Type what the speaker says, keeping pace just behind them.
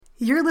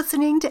You're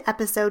listening to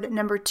episode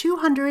number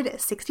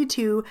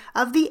 262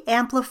 of the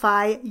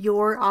Amplify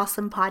Your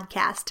Awesome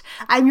podcast.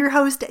 I'm your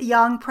host,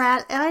 Yang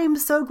Pratt, and I am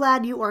so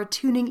glad you are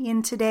tuning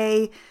in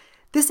today.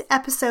 This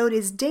episode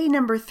is day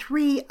number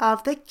 3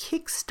 of the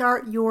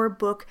Kickstart Your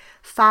Book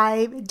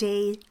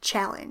 5-Day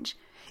Challenge.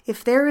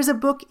 If there is a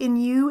book in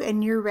you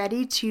and you're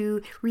ready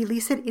to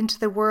release it into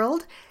the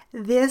world,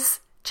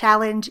 this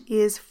challenge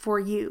is for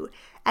you.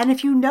 And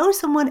if you know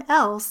someone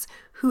else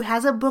who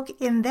has a book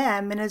in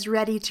them and is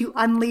ready to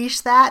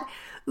unleash that,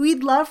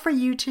 we'd love for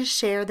you to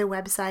share the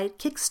website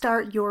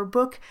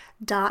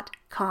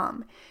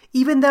kickstartyourbook.com.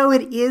 Even though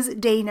it is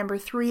day number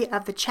 3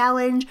 of the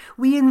challenge,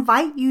 we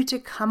invite you to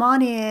come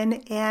on in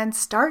and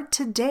start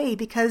today,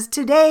 because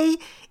today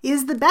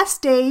is the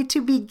best day to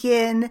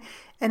begin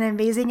an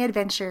amazing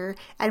adventure,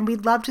 and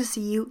we'd love to see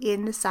you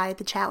inside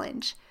the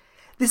challenge.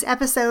 This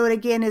episode,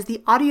 again, is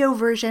the audio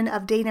version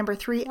of day number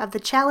 3 of the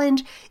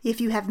challenge.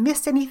 If you have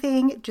missed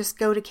anything, just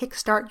go to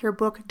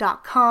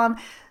kickstartyourbook.com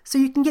so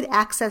you can get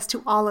access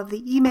to all of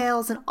the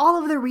emails and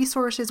all of the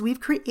resources we've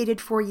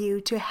created for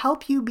you to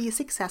help you be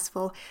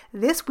successful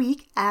this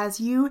week as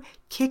you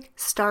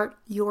kickstart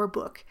your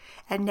book.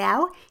 And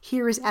now,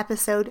 here is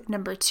episode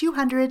number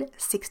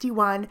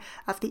 261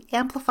 of the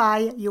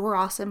Amplify Your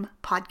Awesome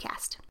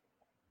podcast.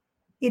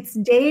 It's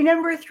day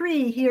number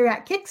 3 here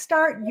at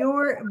Kickstart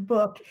Your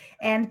Book,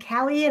 and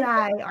Callie and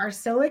I are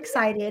so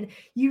excited.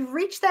 You've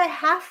reached that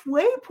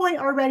halfway point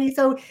already,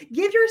 so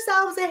give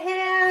yourselves a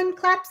hand,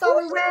 claps all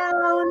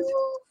around.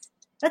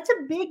 That's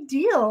a big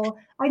deal.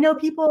 I know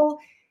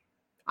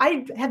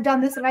I have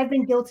done this and I've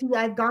been guilty.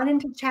 I've gone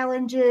into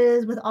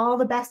challenges with all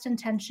the best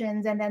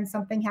intentions, and then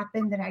something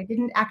happened and I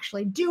didn't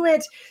actually do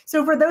it.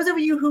 So for those of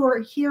you who are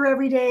here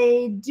every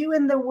day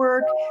doing the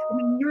work, I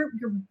mean, you're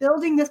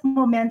building this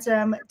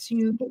momentum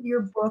to get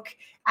your book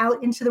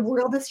out into the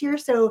world this year.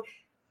 So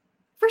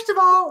first of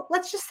all,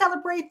 let's just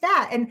celebrate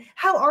that. And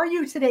how are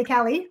you today,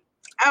 Callie?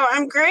 Oh,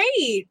 I'm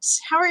great.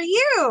 How are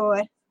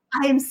you?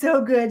 I am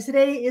so good.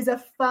 Today is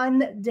a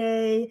fun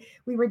day.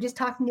 We were just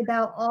talking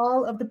about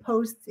all of the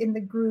posts in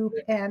the group,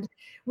 and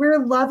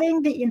we're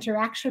loving the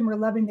interaction. We're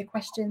loving the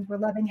questions. We're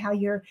loving how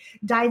you're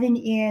diving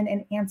in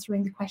and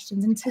answering the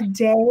questions. And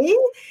today,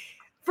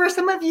 for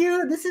some of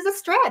you, this is a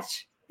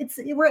stretch.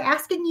 We're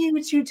asking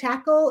you to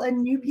tackle a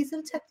new piece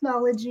of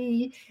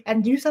technology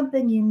and do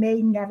something you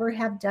may never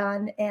have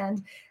done.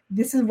 And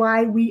this is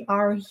why we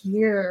are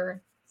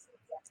here.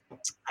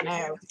 I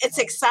know. It's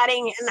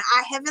exciting, and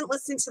I haven't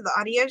listened to the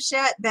audios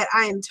yet, but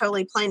I am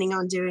totally planning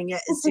on doing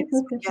it as soon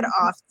as we get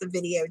off the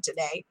video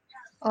today.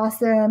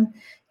 Awesome.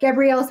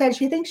 Gabrielle said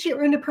she thinks she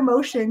earned a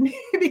promotion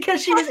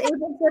because she was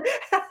able to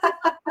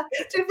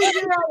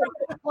figure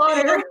out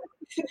water.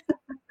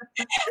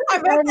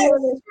 I bet that's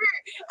true.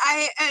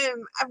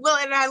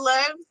 And I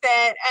love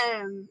that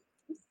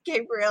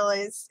Gabriel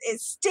is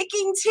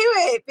sticking to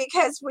it,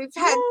 because we've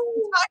had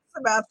talks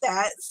about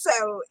that, so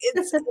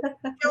it's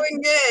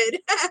going good.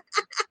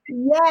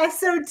 Yeah,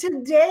 so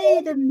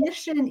today the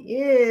mission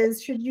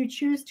is, should you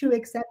choose to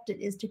accept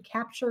it, is to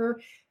capture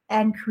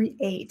and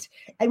create.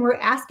 And we're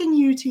asking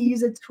you to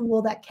use a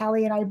tool that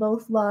Callie and I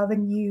both love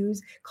and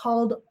use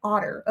called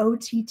Otter,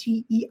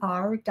 OTTER.ai.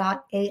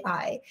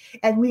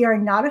 And we are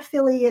not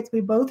affiliates.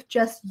 We both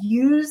just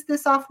use the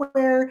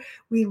software.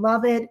 We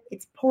love it.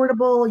 It's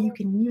portable. You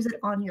can use it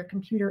on your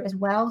computer as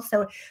well.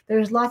 So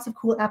there's lots of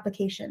cool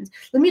applications.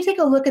 Let me take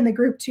a look in the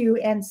group too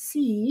and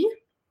see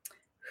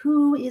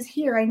who is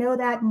here. I know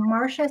that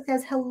Marcia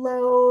says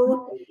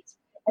hello.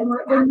 And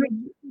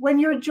when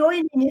you're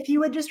joining, if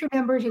you would just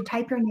remember to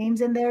type your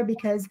names in there,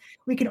 because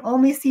we can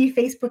only see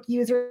Facebook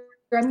users.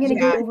 I'm going to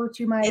go over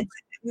to it's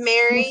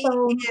Mary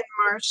and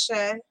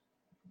Marcia.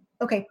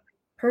 Okay,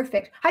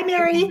 perfect. Hi,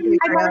 Mary. Hi,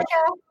 Marcia.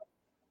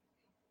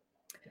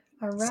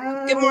 All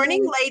right. Good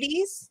morning,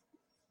 ladies.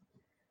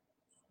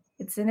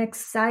 It's an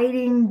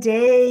exciting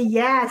day.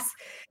 Yes.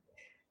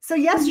 So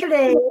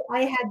yesterday,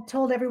 I had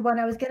told everyone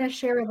I was going to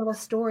share a little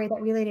story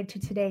that related to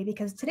today,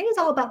 because today is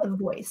all about the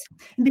voice.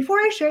 And before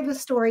I share the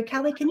story,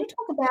 Callie, can you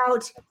talk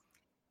about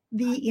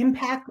the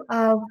impact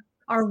of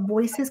our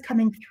voices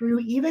coming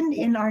through even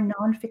in our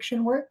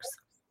nonfiction works?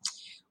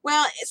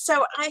 Well,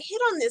 so I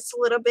hit on this a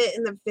little bit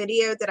in the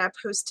video that I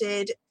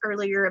posted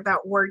earlier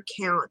about word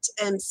count.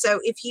 And so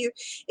if you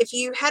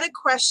had a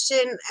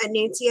question,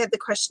 Nancy had the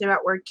question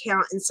about word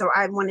count, and so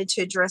I wanted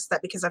to address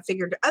that because I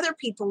figured other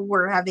people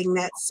were having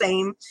that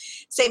same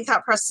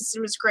thought process.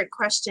 It was a great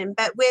question.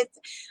 But with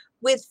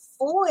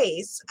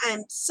voice,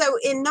 so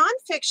in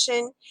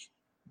nonfiction,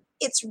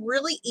 it's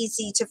really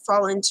easy to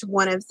fall into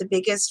what I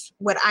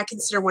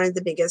consider one of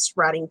the biggest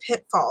writing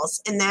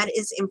pitfalls, and that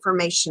is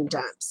information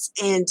dumps.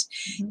 And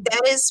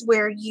that is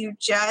where you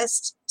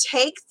just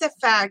take the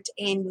fact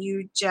and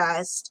you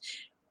just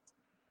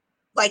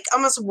like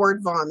almost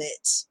word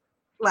vomit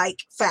like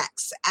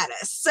facts at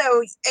us.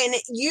 So, and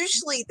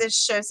usually this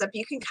shows up,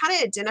 you can kind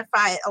of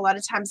identify it. A lot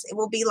of times it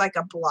will be like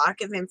a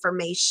block of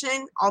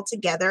information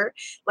altogether,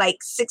 like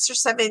 6 or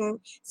 7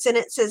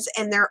 sentences,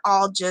 and they're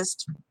all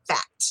just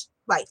fact.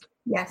 Like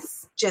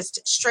Yes. Just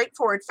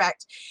straightforward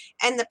fact.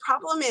 And the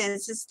problem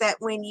is that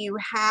when you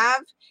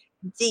have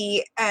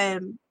the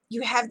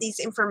you have these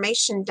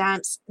information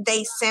dumps,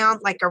 they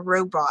sound like a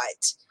robot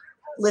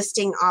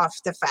listing off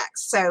the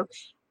facts. So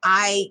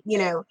I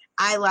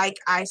like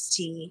iced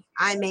tea.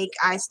 I make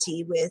iced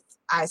tea with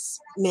ice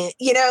mint.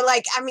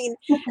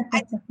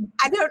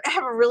 I don't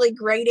have a really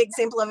great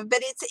example of it,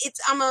 but it's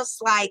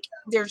almost like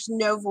there's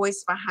no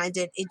voice behind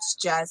it. It's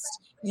just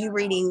you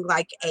reading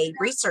like a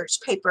research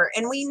paper.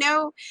 And we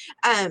know,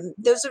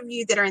 those of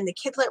you that are in the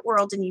kidlit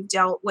world and you've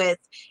dealt with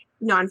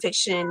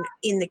nonfiction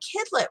in the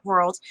kidlit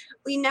world,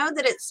 we know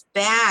that it's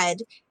bad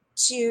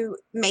to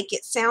make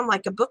it sound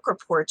like a book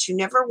report. You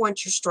never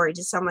want your story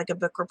to sound like a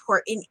book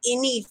report in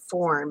any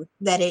form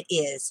that it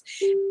is.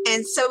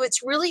 And so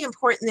it's really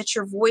important that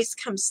your voice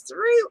comes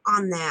through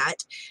on that,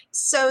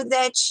 so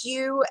that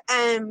you're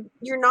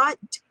not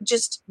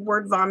just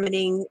word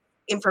vomiting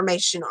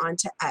information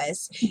onto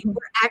us. Mm-hmm. We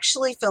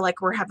actually feel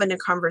like we're having a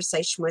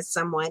conversation with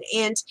someone.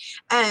 And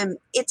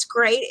it's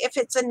great if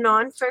it's a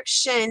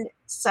nonfiction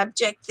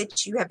subject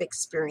that you have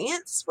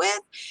experience with.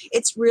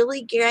 It's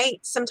really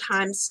great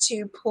sometimes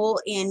to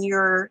pull in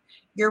your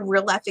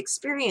real life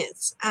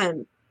experience.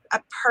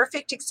 A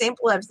perfect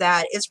example of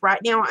that is right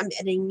now I'm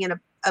editing in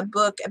a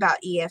book about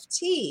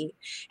EFT,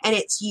 and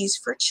it's used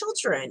for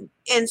children.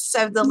 And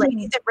so the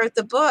lady that wrote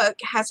the book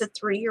has a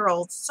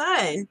 3-year-old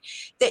son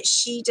that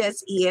she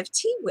does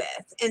EFT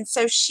with. And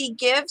so she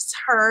gives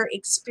her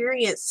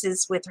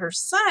experiences with her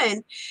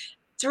son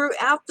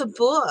throughout the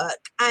book,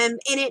 and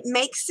it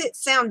makes it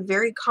sound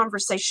very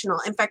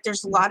conversational. In fact,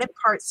 there's a lot of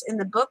parts in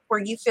the book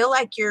where you feel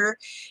like you're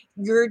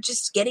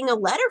just getting a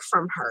letter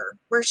from her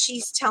where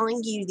she's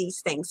telling you these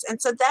things. And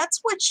so that's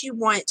what you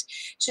want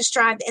to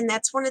strive. And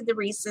that's one of the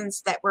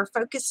reasons that we're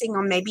focusing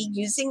on maybe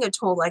using a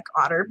tool like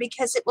Otter,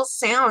 because it will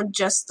sound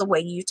just the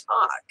way you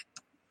talk.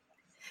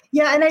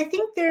 Yeah, and I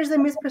think there's a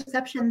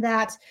misperception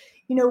that,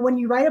 when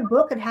you write a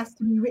book, it has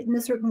to be written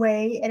a certain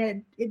way,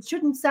 and it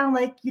shouldn't sound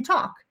like you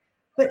talk.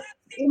 But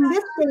in this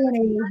day and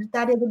age,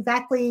 that is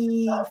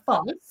exactly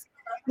false.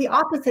 The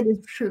opposite is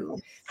true.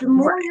 The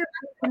more your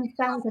book can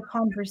sound like a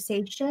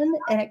conversation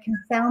and it can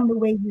sound the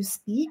way you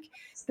speak,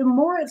 the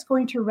more it's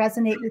going to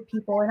resonate with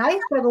people. And I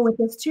struggle with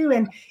this too.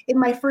 And in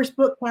my first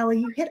book, Callie,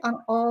 you hit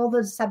on all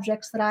the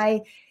subjects that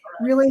I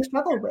really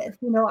struggled with.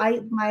 My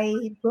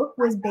book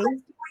was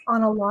based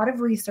on a lot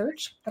of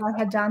research that I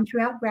had done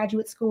throughout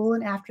graduate school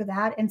and after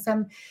that, and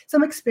some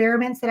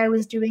experiments that I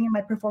was doing in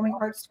my performing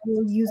arts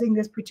school using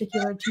this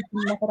particular teaching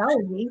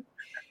methodology.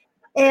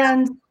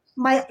 And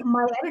my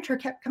editor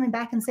kept coming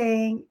back and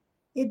saying,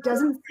 it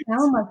doesn't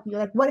sound like you.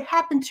 Like, what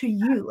happened to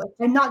you? Like,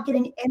 I'm not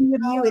getting any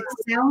of you. It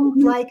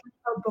sounds like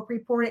a book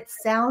report. It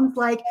sounds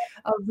like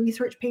a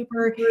research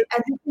paper. And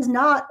this is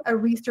not a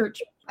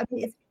research.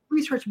 It's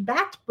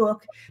research-backed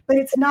book, but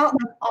it's not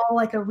all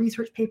like a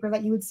research paper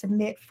that you would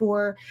submit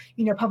for,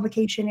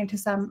 publication into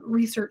some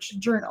research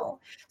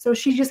journal. So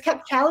she just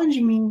kept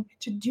challenging me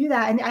to do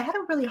that, and I had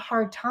a really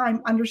hard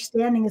time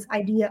understanding this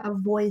idea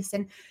of voice.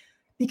 And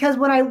because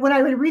when I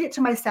would read it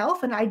to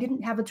myself, and I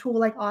didn't have a tool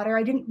like Otter,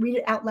 I didn't read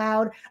it out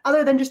loud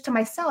other than just to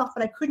myself,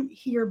 but I couldn't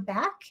hear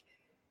back,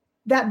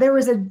 that there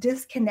was a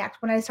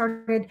disconnect when I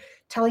started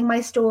telling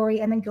my story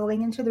and then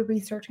going into the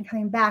research and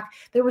coming back.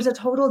 There was a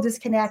total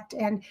disconnect,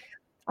 and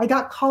I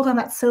got called on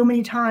that so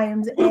many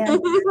times. And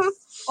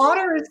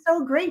Otter is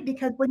so great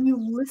because when you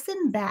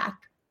listen back,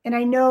 and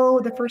I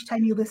know the first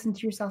time you listen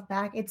to yourself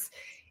back, it's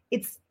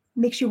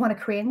makes you want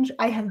to cringe.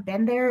 I have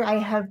been there. I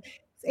have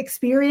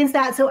experienced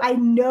that. So I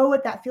know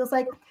what that feels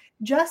like.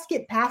 Just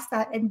get past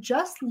that and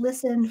just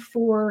listen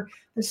for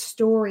the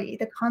story,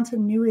 the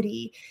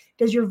continuity.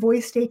 Does your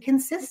voice stay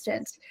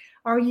consistent?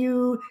 Are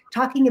you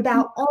talking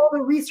about all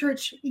the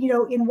research,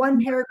 in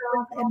one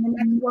paragraph and the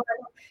next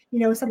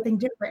one, something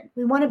different?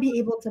 We want to be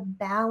able to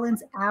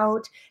balance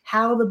out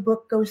how the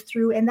book goes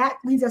through. And that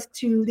leads us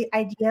to the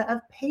idea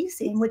of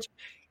pacing, which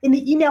in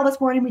the email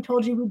this morning, we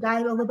told you we'd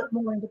dive a little bit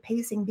more into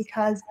pacing,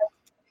 because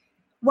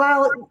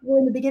while we're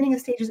in the beginning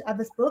stages of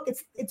this book,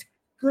 it's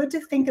good to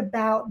think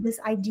about this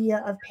idea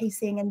of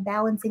pacing and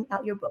balancing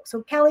out your book.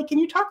 So Callie, can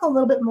you talk a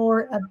little bit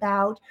more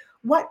about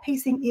what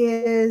pacing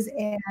is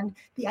and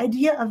the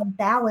idea of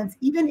balance,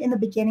 even in the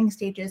beginning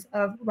stages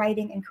of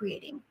writing and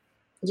creating?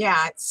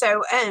 Yeah.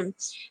 So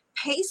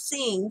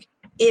pacing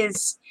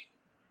is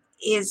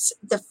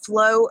the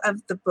flow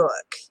of the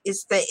book,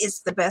 is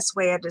the best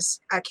way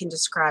I can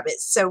describe it.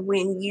 So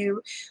when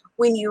you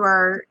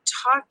are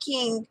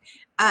talking,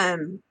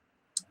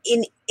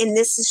 and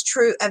this is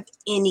true of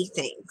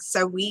anything.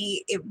 So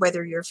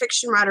whether you're a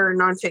fiction writer or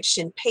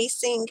nonfiction,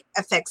 pacing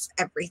affects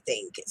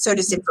everything. So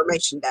does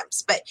information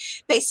dumps, but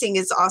pacing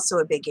is also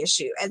a big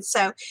issue. And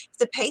so if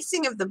the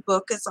pacing of the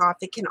book is off,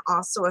 it can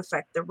also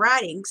affect the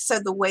writing. So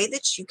the way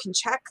that you can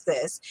check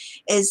this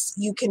is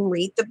you can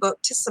read the book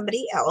to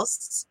somebody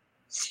else.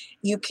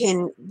 You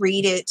can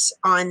read it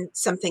on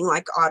something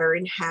like Otter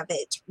and have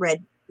it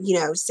read,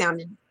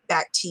 sounded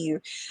back to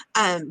you.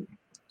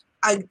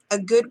 a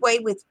good way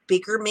with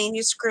bigger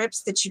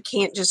manuscripts that you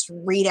can't just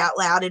read out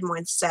loud in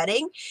one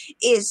setting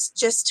is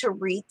just to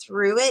read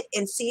through it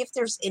and see if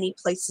there's any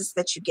places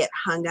that you get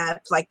hung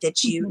up, like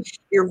that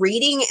you're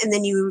reading and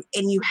then you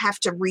have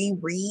to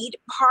reread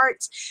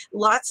parts.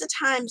 Lots of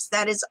times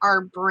that is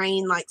our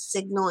brain like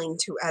signaling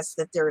to us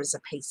that there is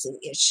a pacing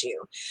issue.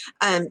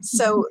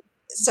 So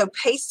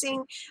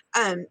pacing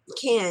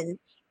can,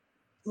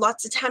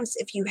 lots of times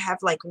if you have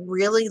like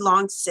really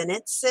long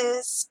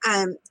sentences,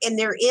 and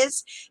there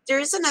is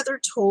another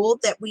tool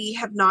that we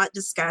have not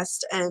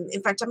discussed.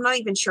 In fact, I'm not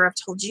even sure I've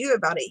told you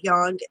about it,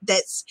 Yang,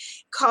 that's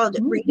called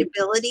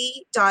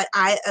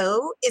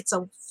readability.io. It's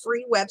a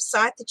free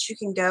website that you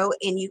can go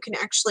and you can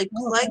actually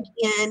plug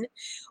in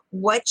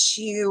what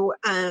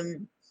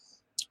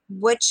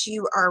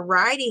you are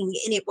writing,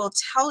 and it will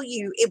tell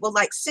you, it will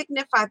like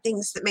signify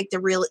things that make the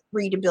real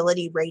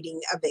readability rating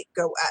of it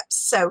go up.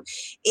 So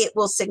it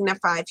will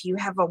signify if you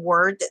have a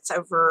word that's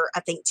over, I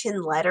think,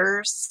 10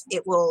 letters,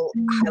 it will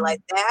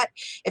highlight that.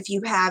 If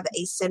you have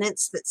a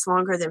sentence that's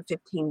longer than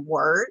 15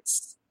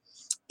 words,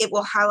 it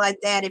will highlight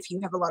that. If you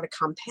have a lot of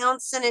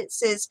compound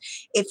sentences,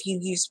 if you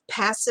use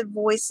passive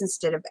voice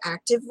instead of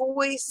active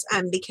voice,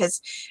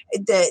 because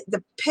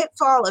the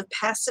pitfall of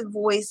passive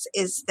voice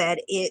is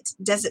that it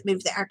doesn't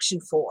move the action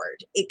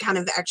forward. It kind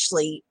of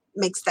actually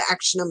makes the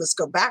action almost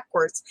go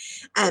backwards.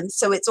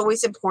 So it's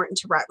always important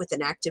to write with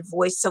an active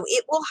voice. So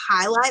it will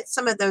highlight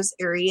some of those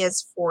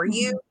areas for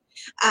you.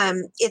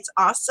 It's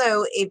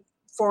also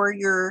for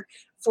your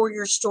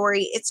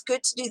story, it's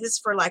good to do this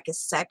for like a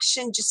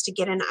section just to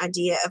get an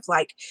idea of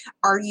like,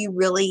 are you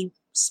really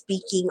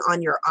speaking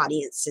on your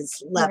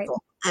audience's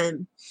level? Right.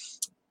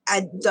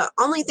 The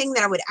only thing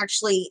that I would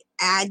actually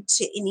add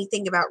to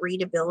anything about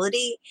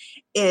readability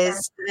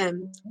is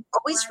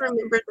always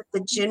remember that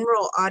the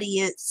general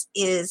audience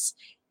is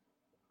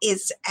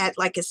at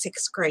like a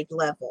 6th grade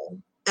level.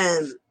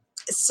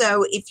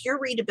 So if your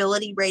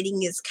readability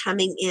rating is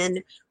coming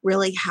in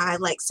really high,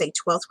 like say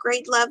 12th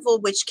grade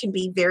level, which can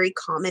be very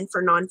common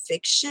for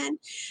nonfiction,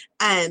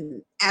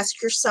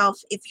 ask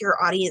yourself if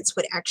your audience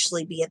would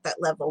actually be at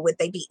that level. Would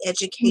they be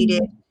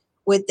educated?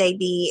 Would they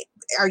be,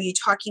 are you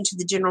talking to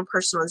the general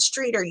person on the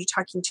street? Are you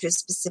talking to a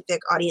specific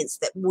audience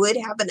that would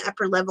have an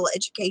upper level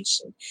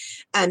education?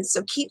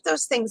 So keep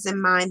those things in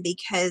mind,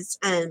 because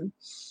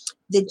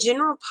the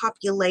general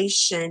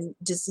population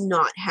does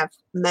not have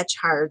much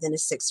higher than a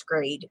 6th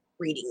grade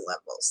reading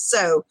level.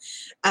 So,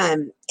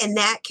 and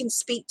that can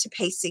speak to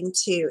pacing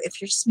too. If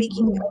you're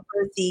speaking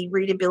over the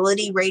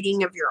readability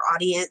rating of your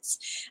audience,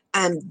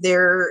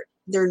 they're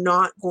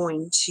not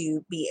going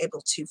to be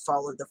able to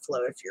follow the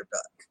flow of your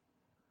book.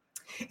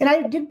 And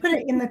I did put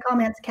it in the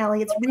comments,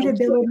 Callie. It's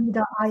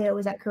readability.io.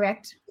 Is that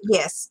correct?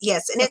 Yes.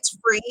 And it's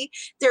free.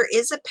 There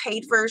is a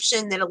paid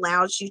version that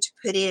allows you to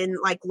put in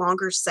like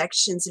longer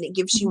sections and it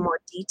gives you more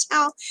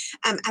detail.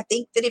 I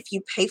think that if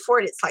you pay for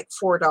it, it's like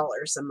 $4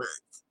 a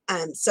month.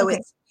 So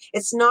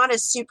it's not a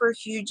super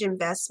huge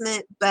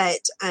investment, but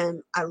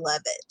I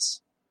love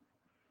it.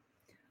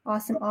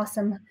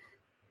 Awesome.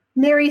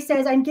 Mary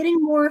says, I'm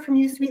getting more from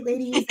you, sweet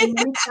ladies, than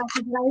many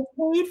classes that I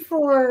paid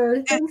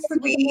for. Thanks for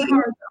giving your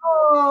heart.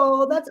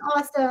 Oh, that's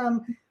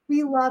awesome.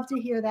 We love to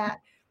hear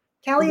that.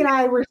 Callie and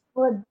I were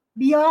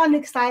beyond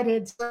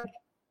excited to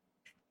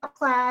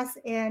class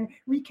and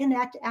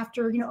reconnect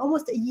after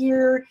almost a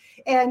year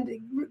and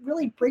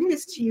really bring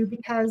this to you,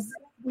 because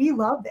we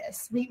love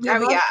this. We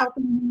love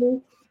helping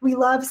you. We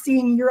love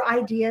seeing your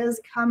ideas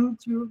come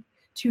to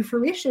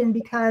fruition,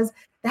 because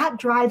that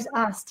drives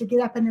us to get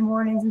up in the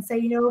mornings and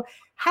say,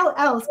 how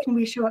else can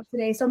we show up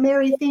today? So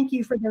Mary, thank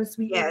you for those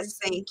sweet words.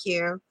 Yes, thank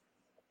you.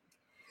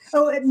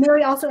 Oh,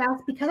 Mary also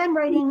asked, because I'm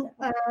working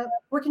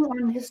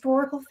on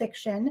historical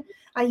fiction,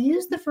 I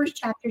use the first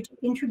chapter to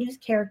introduce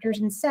characters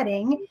and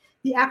setting.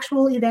 The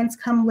actual events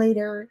come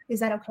later.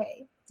 Is that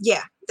okay?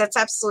 Yeah, that's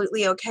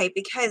absolutely okay,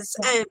 because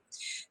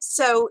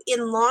so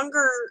in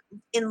longer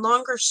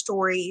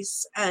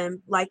stories,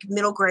 like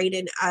middle grade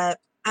and up,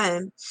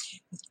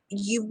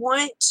 you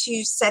want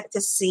to set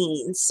the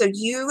scene. So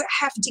you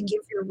have to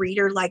give your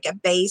reader like a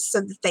base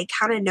so that they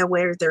kind of know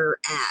where they're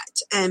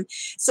at.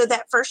 So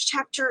that first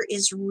chapter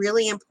is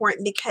really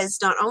important, because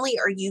not only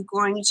are you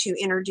going to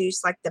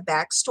introduce like the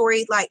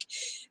backstory, like,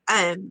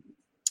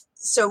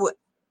 so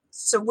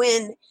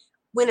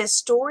when a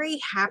story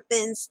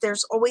happens,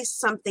 there's always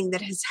something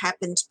that has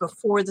happened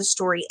before the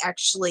story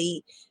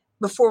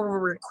before we're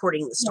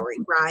recording the story,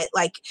 right?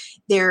 Like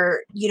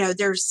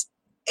there's,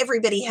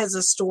 everybody has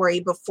a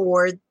story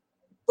before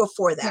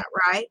that,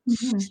 right?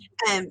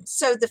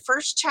 So the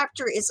first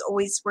chapter is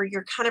always where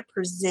you're kind of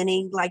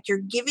presenting, like you're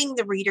giving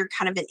the reader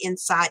kind of an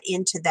insight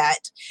into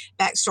that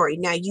backstory.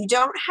 Now, you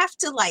don't have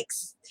to like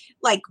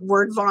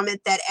word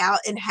vomit that out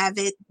and have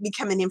it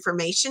become an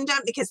information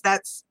dump, because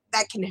that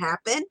can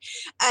happen.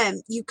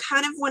 You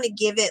kind of want to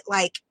give it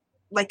like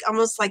like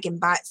almost like in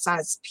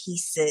bite-sized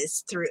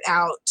pieces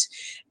throughout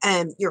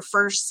your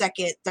first,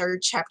 second,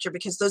 third chapter,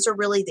 because those are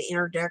really the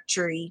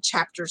introductory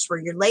chapters where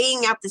you're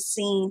laying out the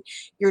scene,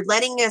 you're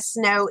letting us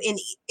know, and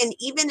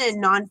even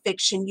in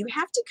nonfiction, you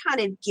have to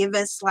kind of give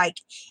us like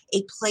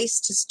a place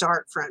to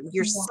start from.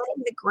 You're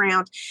setting the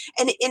ground.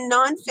 And in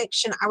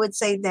nonfiction, I would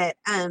say that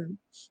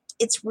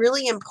it's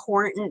really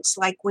important,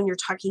 like when you're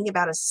talking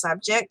about a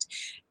subject,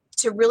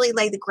 to really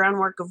lay the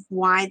groundwork of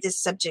why this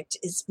subject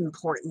is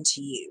important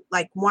to you.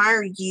 Like, why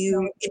are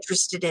you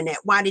interested in it?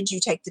 Why did you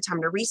take the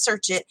time to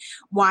research it?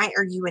 Why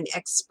are you an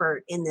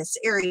expert in this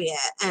area?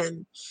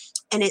 And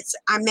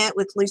I met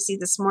with Lucy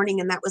this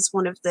morning, and that was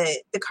one of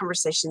the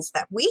conversations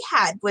that we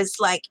had, was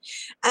like,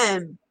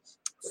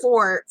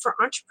 for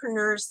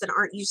entrepreneurs that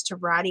aren't used to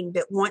writing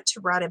but want to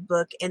write a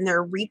book, and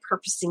they're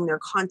repurposing their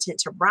content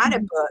to write a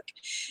book,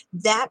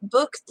 that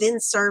book then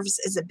serves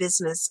as a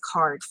business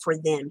card for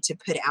them to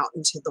put out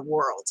into the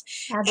world.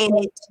 Absolutely.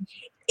 And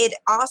it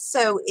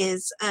also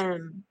is,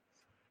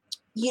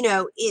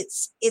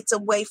 it's a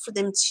way for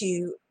them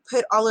to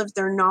put all of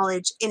their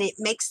knowledge, and it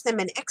makes them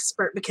an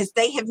expert because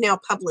they have now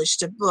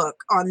published a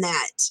book on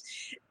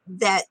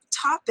that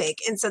topic.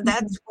 And so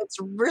that's what's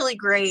really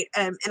great.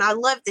 And I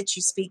love that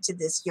you speak to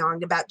this,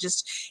 Yang, about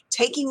just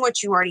taking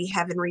what you already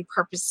have and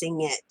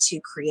repurposing it to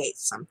create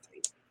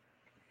something.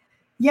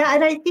 Yeah,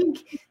 and I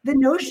think the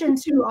notion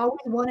to always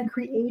want to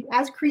create,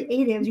 as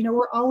creatives,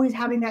 we're always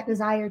having that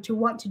desire to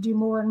want to do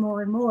more and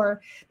more and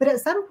more. But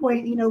at some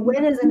point,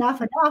 when is enough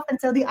enough? And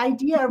so the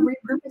idea of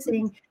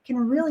repurposing can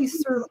really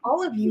serve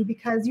all of you,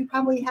 because you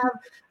probably have,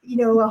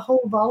 a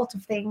whole vault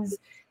of things.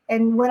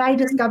 And when I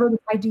discovered this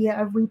idea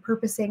of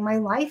repurposing, my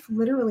life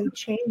literally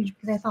changed,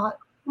 because I thought,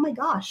 oh my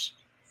gosh,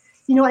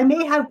 I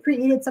may have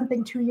created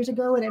something 2 years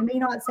ago and it may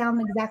not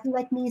sound exactly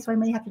like me, so I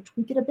may have to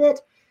tweak it a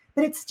bit,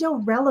 but it's still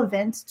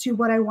relevant to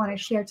what I want to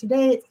share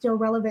today. It's still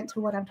relevant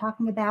to what I'm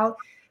talking about.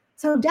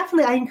 So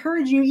definitely, I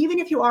encourage you, even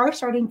if you are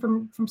starting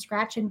from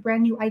scratch and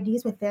brand new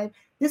ideas with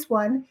this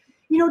one,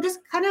 just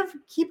kind of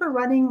keep a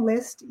running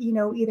list,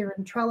 either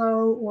in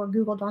Trello or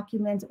Google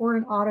Documents or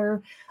in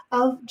Otter,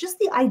 of just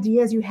the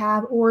ideas you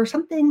have, or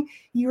something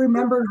you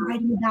remember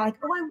writing about,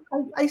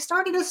 like, I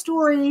started a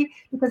story,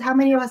 because how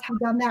many of us have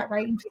done that,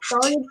 right? You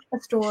started a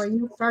story,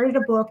 you started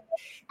a book,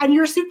 and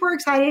you're super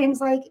excited, and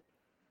it's like,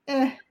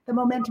 the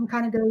momentum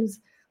kind of goes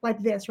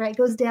like this, right? It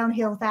goes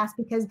downhill fast,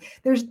 because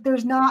you've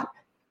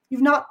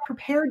not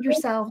prepared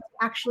yourself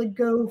to actually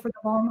go for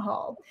the long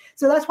haul.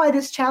 So that's why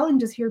this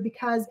challenge is here,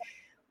 because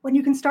when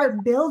you can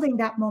start building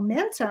that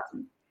momentum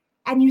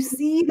and you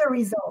see the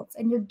results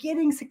and you're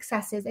getting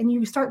successes and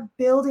you start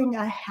building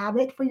a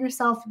habit for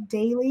yourself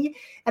daily.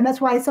 And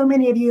that's why so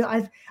many of you,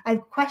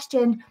 I've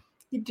questioned,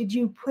 did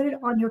you put it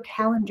on your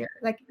calendar?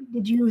 Like,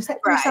 did you set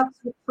yourself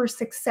up for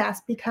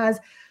success? Because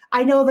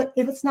I know that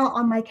if it's not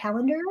on my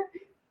calendar,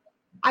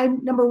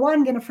 I'm, number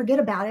one, going to forget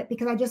about it,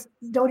 because I just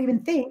don't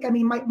even think. I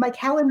mean, my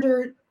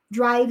calendar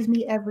drives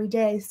me every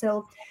day.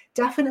 So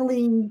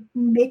definitely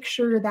make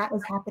sure that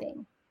is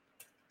happening.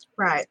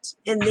 Right.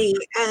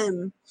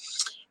 And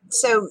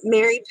so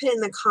Mary put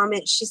in the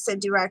comments, she said,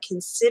 do I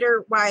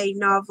consider YA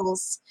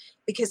novels,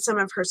 because some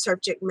of her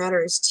subject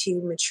matter is too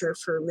mature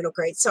for middle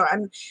grade? So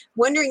I'm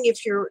wondering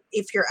if you're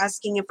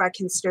asking if I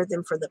consider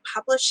them for the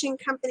publishing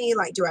company,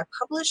 like, do I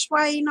publish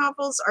YA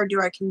novels, or do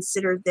I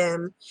consider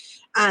them?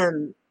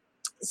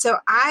 So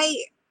I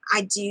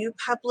do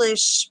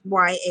publish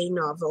YA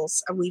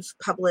novels. We've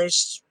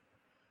published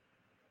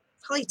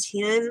probably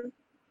 10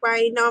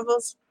 YA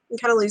novels. I'm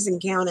kind of losing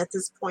count at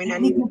this point. I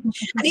need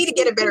to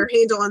get a better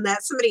handle on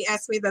that. Somebody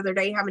asked me the other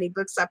day how many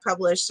books I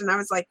published, and I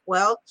was like,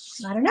 well,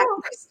 I don't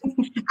know.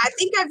 I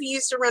think I've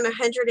used around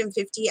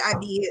 150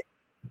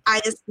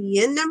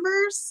 ISBN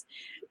numbers.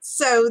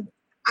 So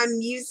I'm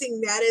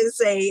using that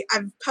as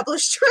I've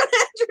published around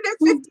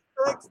 150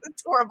 books.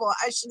 That's horrible.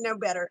 I should know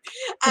better.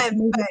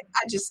 But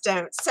I just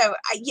don't. So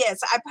yes,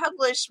 I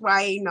publish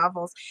YA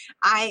novels.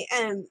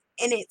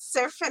 And it's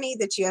so funny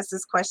that you asked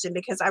this question,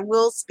 because I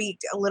will speak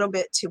a little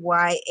bit to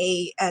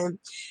YA.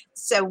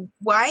 So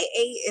YA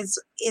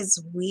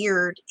is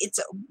weird.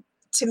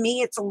 To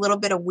me, it's a little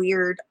bit of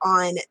weird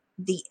on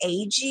the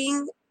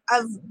aging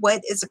of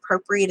what is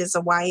appropriate as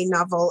a YA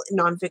novel,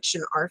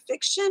 nonfiction or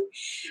fiction,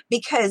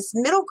 because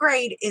middle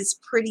grade is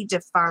pretty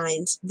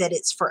defined that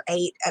it's for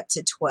 8 up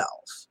to 12.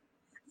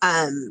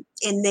 And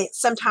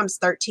sometimes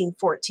 13,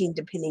 14,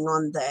 depending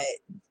on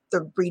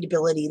the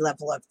readability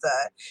level of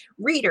the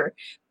reader.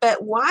 But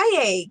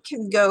YA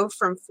can go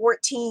from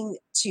 14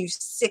 to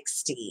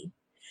 60,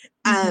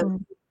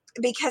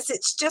 because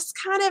it's just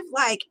kind of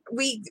like,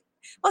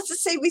 let's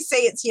just say we say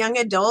it's young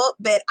adult,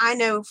 but I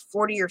know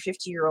 40 or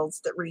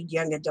 50-year-olds that read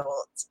young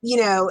adults,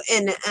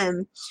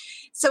 and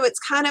so it's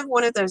kind of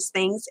one of those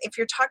things. If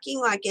you're talking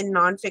like in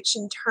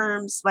nonfiction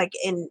terms, like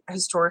in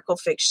historical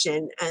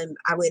fiction,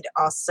 I would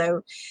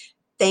also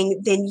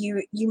think then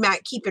you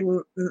might keep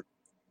in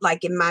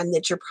mind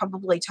that you're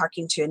probably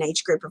talking to an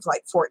age group of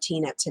like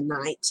 14 up to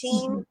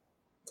 19,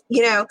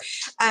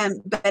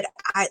 but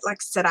like I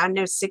said, I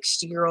know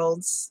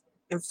 60-year-olds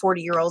and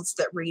 40-year-olds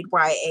that read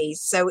YA.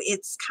 So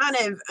it's kind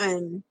of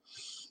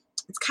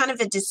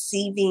a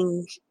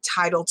deceiving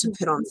title to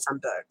put on some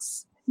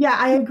books. Yeah,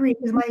 I agree,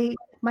 because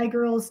my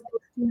girls,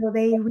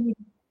 they read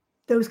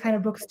those kind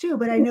of books too,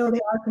 but I know they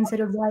are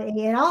considered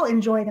YA, and I'll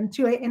enjoy them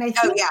too. And I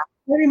think I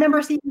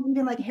remember seeing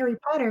even like Harry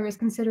Potter is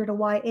considered a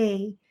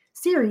YA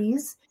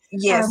series.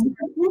 Yes.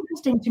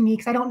 Interesting to me,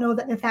 because I don't know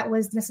that if that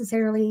was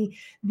necessarily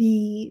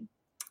the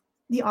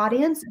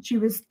audience she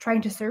was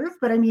trying to serve,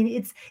 but I mean,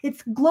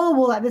 it's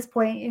global at this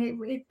point,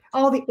 and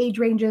all the age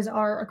ranges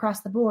are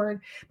across the board.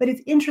 But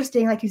it's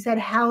interesting, like you said,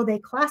 how they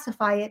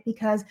classify it,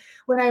 because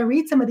when I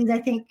read some of these, I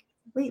think,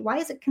 wait, why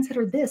is it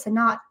considered this and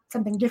not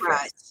something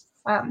different?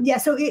 Right.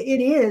 So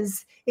it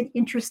is an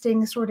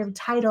interesting sort of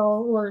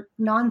title or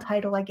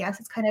non-title, I guess.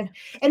 It's kind of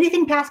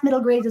anything past middle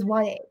grades is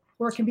YA,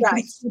 or it can be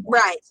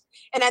right.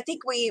 And I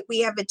think we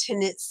have a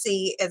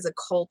tendency as a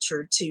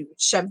culture to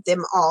shove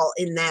them all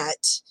in that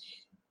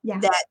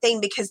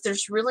thing, because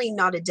there's really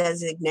not a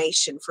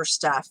designation for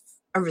stuff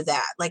over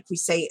that. Like we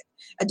say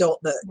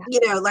adult book,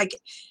 like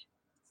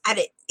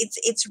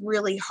it's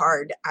really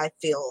hard, I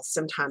feel,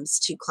 sometimes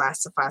to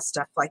classify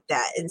stuff like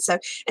that. And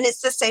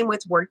it's the same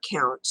with word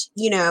count.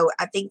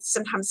 I think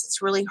sometimes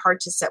it's really hard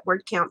to set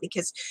word count,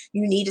 because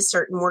you need a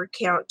certain word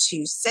count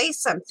to say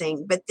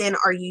something, but then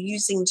are you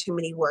using too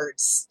many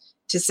words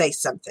to say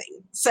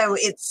something? So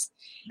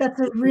that's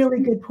a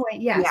really good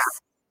point. Yes.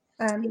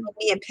 It can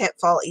be a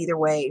pitfall either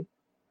way.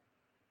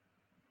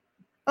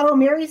 Oh,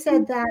 Mary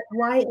said that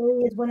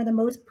YA is one of the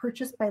most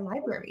purchased by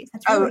libraries.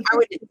 That's really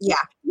It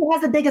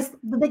has the biggest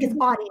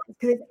audience,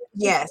 because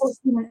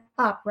it's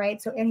up,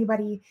 right? So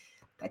anybody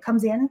that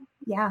comes in,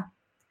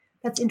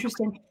 that's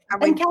interesting.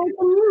 And Kelly,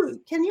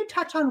 can you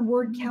touch on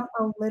word count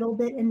a little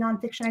bit in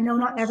nonfiction? I know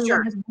not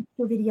everyone has watched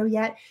the video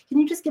yet. Can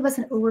you just give us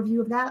an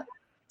overview of that?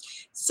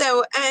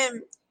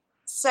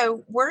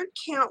 So word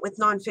count with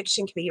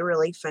nonfiction can be a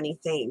really funny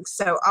thing.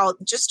 So I'll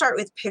just start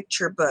with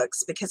picture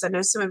books, because I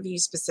know some of you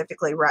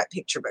specifically write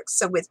picture books.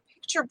 So with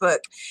picture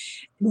book,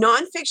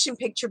 nonfiction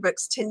picture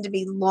books tend to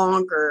be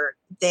longer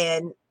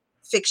than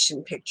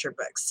fiction picture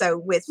books. So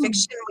with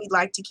fiction, we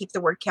like to keep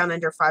the word count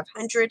under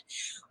 500.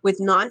 With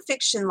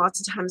nonfiction, lots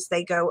of times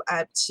they go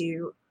up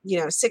to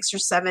 600 or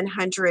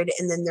 700,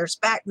 and then there's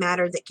back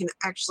matter that can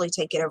actually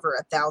take it over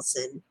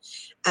 1,000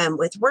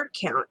 with word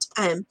count.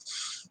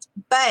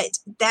 But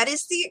that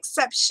is the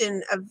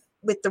exception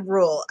with the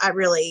rule, I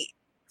really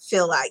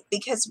feel like,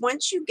 because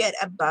once you get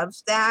above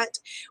that,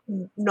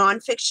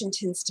 nonfiction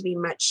tends to be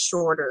much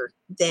shorter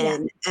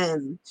than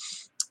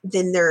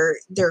their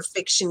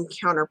fiction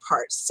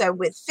counterparts. So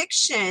with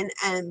fiction,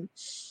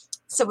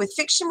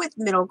 with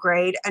middle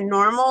grade, a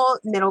normal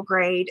middle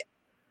grade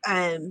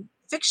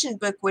fiction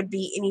book would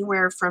be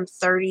anywhere from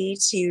 30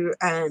 to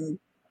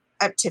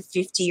up to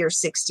 50 or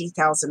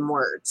 60,000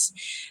 words.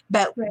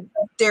 But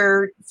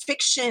their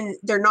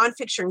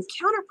nonfiction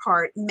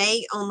counterpart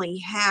may only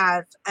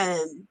have,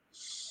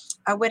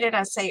 what did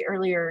I say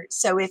earlier?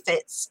 So if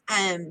it's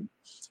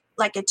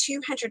like a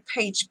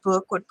 200-page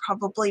book would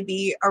probably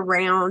be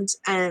around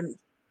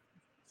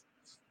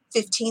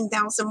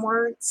 15,000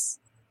 words,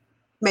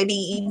 maybe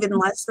even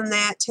less than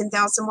that,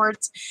 10,000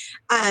 words.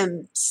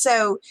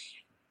 So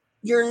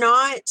you're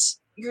not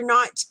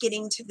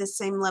getting to the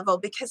same level,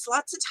 because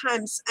lots of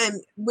times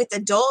with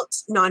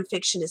adult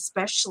nonfiction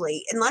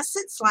especially, unless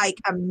it's like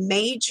a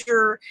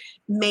major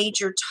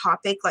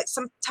topic, like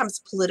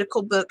sometimes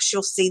political books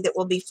you'll see that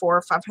will be 400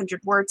 or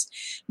 500 words,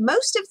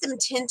 most of them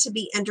tend to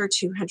be under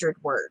 200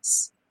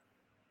 words.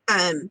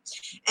 And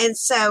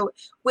so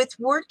with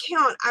word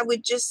count, I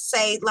would just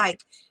say, like,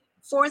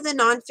 for the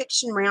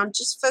nonfiction round,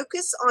 just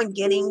focus on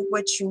getting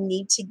what you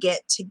need to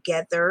get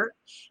together.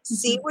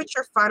 See what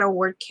your final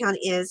word count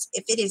is.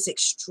 If it is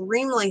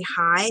extremely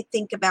high,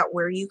 think about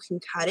where you can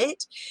cut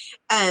it.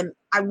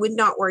 I would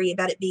not worry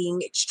about it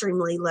being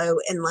extremely low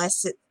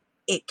unless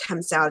it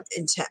comes out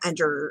into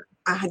under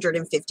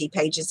 150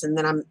 pages, and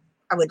then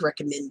I would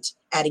recommend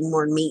adding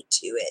more meat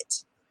to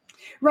it.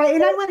 Right,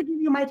 and I want to give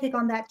you my take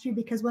on that too,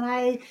 because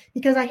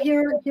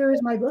here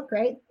is my book,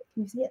 right?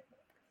 Can you see it?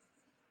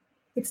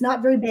 It's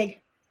not very big.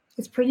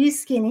 It's pretty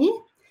skinny.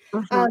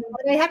 But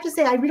I have to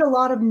say, I read a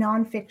lot of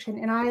nonfiction,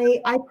 and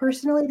I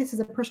personally, this is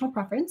a personal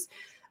preference,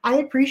 I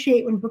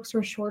appreciate when books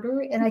are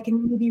shorter and I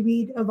can maybe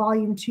read a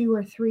volume 2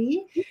 or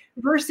 3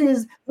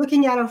 versus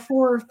looking at a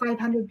 400 or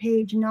 500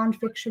 page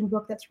nonfiction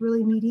book that's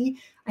really meaty.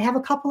 I have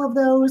a couple of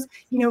those,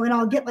 and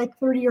I'll get like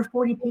 30 or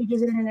 40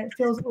 pages in and it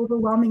feels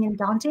overwhelming and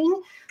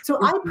daunting. So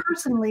I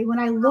personally, when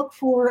I look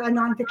for a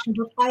nonfiction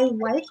book, I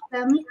like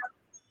them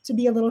to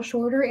be a little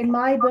shorter. And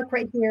my book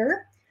right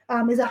here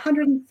is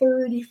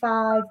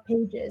 135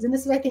 pages. And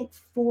this is, I think,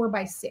 4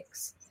 by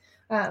 6.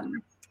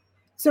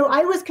 So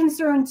I was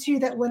concerned too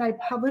that when I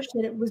published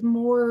it, it was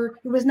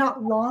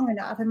not long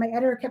enough. And my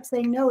editor kept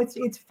saying, no, it's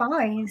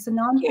fine. It's a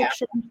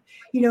nonfiction.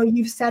 Yeah.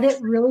 You've said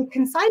it really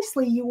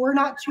concisely. You were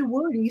not too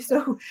wordy.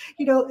 So,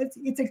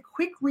 it's a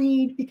quick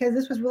read, because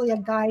this was really a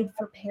guide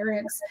for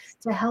parents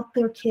to help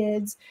their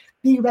kids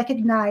be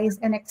recognized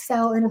and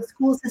excel in a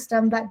school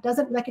system that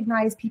doesn't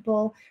recognize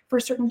people for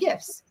certain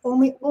gifts.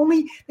 Only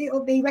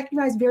they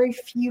recognize very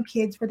few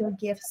kids for their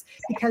gifts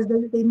because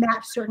they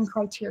match certain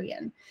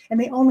criterion, and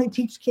they only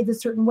teach kids a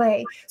certain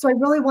way. So I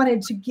really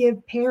wanted to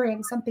give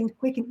parents something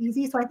quick and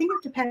easy. So I think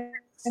it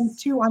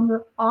depends too on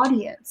your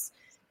audience.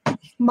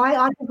 My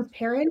audience was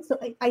parents, so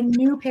I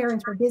knew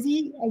parents were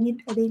busy. They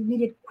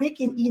needed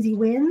quick and easy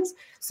wins.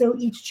 So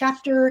each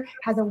chapter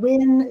has a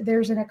win.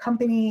 There's an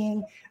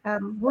accompanying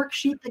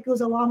worksheet that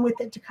goes along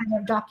with it to kind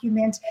of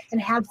document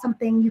and have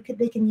something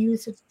they can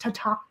use to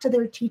talk to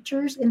their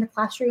teachers in the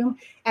classroom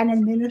and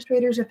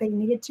administrators if they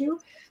needed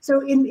to.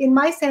 So in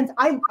my sense,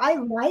 I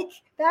like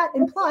that.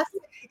 And plus,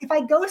 if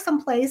I go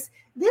someplace,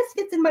 this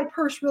fits in my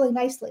purse really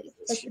nicely.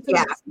 Like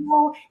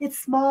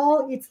it's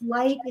small, it's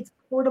light, it's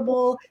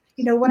portable.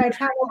 When I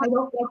travel, I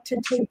don't like to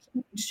take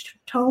huge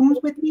tomes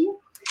with me.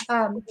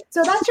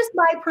 So that's just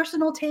my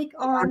personal take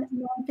on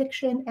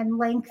nonfiction and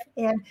length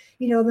and,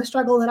 the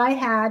struggle that I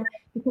had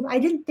because I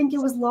didn't think it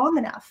was long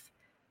enough.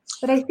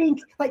 But I think,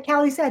 like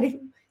Callie said, if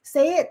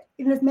say it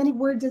in as many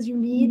words as you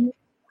need,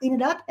 clean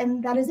it up,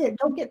 and that is it.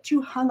 Don't get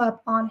too hung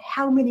up on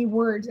how many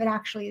words it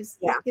actually is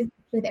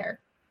there.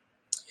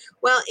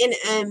 Well, and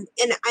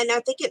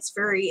I think it's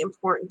very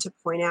important to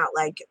point out,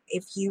 like,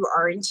 if you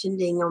are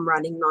intending on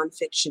writing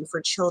nonfiction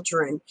for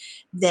children,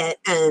 that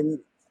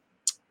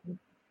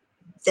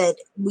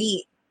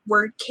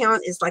word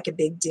count is like a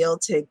big deal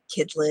to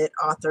kidlit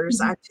authors.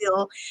 I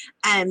feel,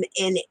 and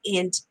it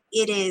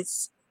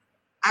is.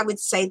 I would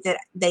say that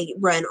they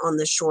run on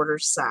the shorter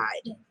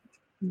side.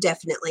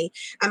 Definitely.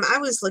 I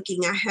was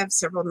looking, I have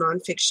several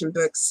nonfiction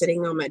books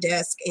sitting on my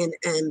desk, and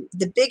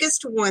the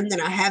biggest one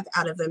that I have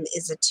out of them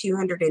is a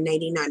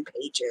 289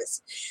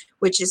 pages,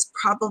 which is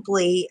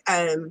probably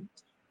around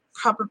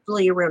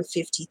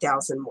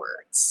 50,000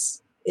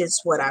 words is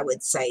what I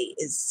would say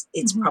it's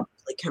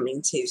probably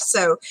coming to.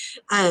 So,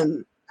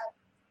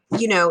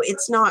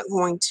 it's not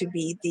going to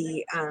be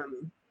the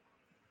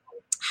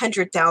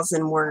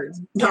 100,000 word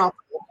novel.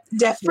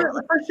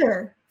 Definitely. For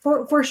sure.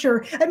 For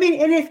sure. I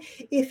mean, and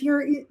if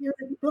your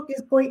book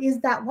is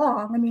that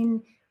long, I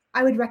mean,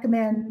 I would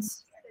recommend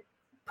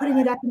putting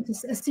it up into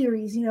a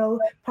series,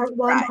 part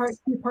 1, part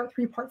 2, part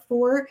 3, part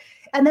 4,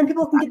 and then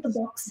people can get the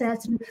box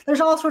sets. And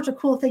there's all sorts of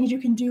cool things you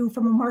can do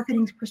from a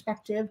marketing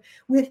perspective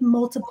with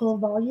multiple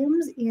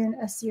volumes in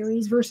a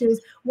series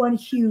versus one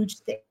huge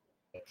thick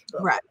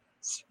book. Right.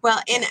 Well,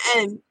 and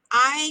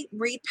I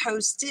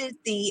reposted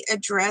the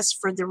address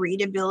for the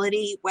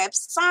Readability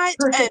website.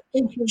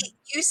 It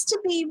used to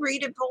be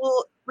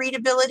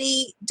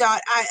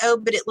readability.io,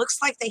 but it looks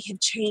like they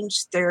have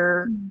changed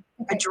their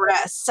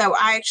address. So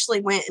I actually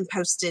went and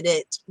posted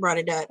it, brought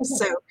it up.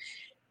 So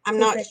I'm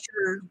not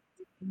sure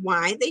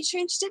why they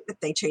changed it, but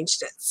they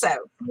changed it. So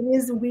it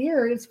is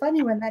weird. It's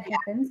funny when that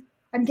happens.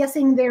 I'm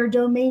guessing their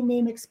domain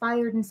name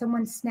expired and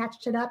someone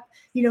snatched it up,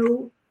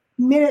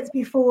 minutes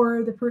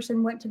before the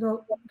person went to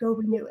go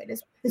renew it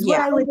is what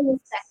I would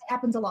expect. It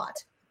happens a lot.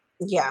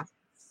 Yeah.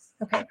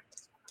 Okay.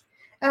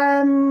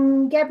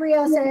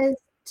 Gabrielle says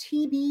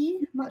TB.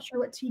 I'm not sure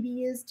what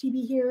TB is.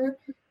 TB here.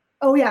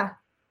 Oh yeah.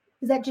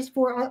 Is that just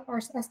for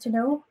us to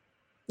know?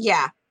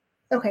 Yeah.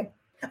 Okay.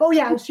 Oh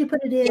yeah. She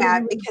put it in.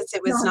 Yeah, because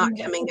it was not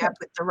coming up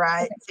with the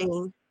right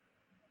thing.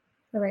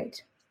 All right.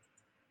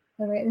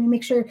 Let me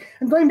make sure.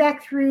 I'm going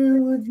back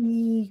through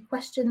the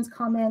questions,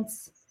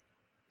 comments.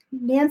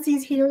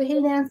 Nancy's here.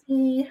 Hey,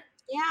 Nancy.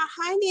 Yeah.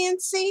 Hi,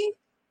 Nancy.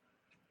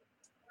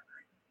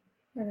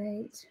 All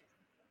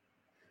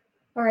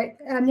right.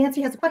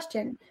 Nancy has a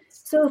question.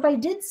 So if I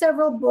did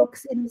several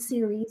books in the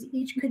series,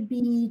 each could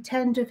be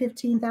 10 to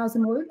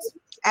 15,000 words?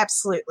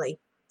 Absolutely.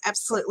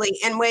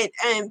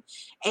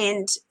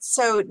 And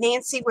so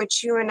Nancy,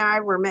 what you and I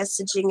were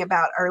messaging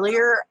about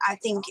earlier, I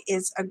think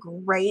is a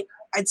great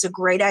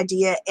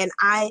idea. And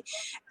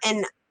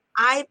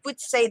I would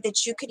say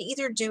that you could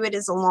either do it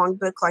as a long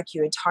book like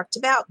you had talked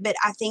about, but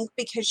I think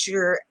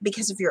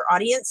because of your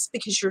audience,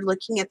 because you're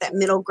looking at that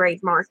middle grade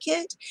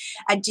market,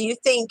 I do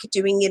think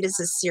doing it as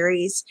a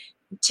series,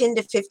 10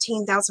 to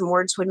 15,000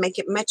 words would make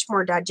it much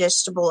more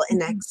digestible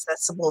and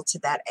accessible to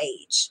that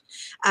age.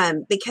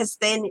 Because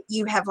then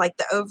you have like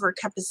the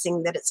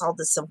over-encompassing that it's all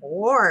the Civil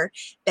War,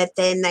 but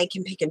then they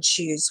can pick and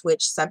choose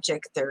which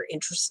subject they're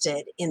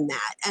interested in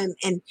that.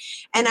 And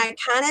I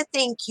kind of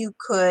think you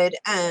could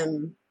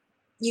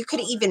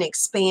even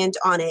expand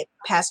on it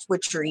past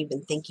what you're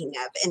even thinking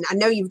of. And I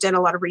know you've done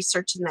a lot of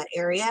research in that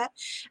area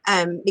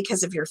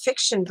because of your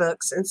fiction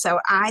books. And so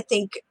I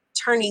think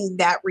turning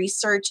that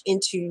research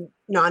into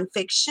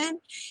nonfiction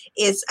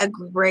is a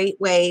great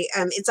way.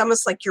 It's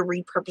almost like you're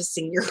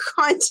repurposing your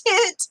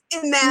content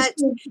in that.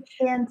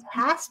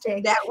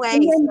 Fantastic. That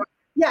way.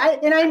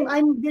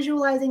 I'm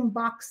visualizing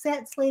box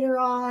sets later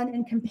on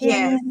and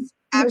companions.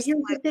 Yes,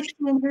 here's the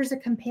fiction and here's a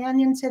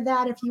companion to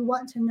that if you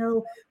want to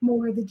know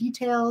more of the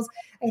details.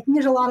 I think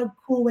there's a lot of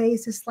cool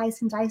ways to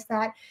slice and dice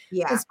that.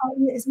 Yeah. As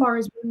far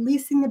as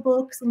releasing the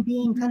books and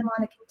being kind of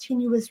on a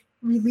continuous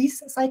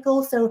release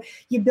cycle. So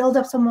you build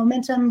up some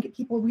momentum, get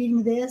people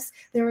reading this,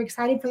 they're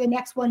excited for the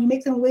next one. You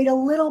make them wait a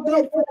little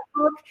bit for the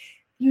book.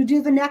 You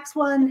do the next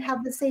one,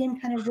 have the same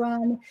kind of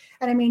run.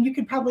 And I mean, you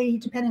could probably,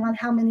 depending on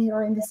how many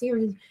are in the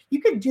series, you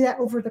could do that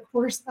over the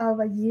course of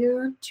a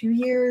year, 2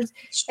 years.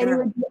 Sure. And it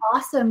would be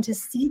awesome to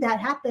see that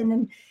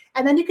happen.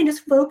 And then you can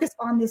just focus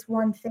on this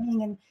one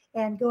thing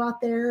and go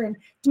out there and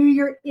do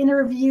your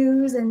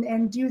interviews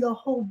and do the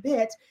whole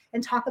bit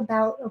and talk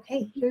about,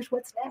 okay, here's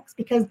what's next.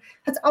 Because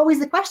that's always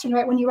the question,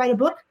 right? When you write a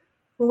book,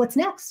 well, what's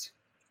next?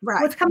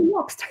 Right. What's coming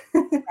next?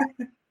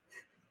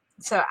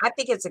 So I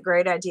think it's a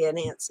great idea,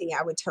 Nancy.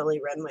 I would totally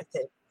run with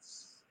it.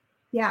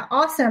 Yeah,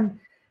 awesome.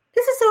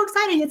 This is so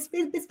exciting.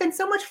 It's been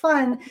so much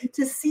fun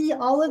to see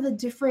all of the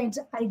different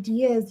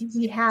ideas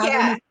we have.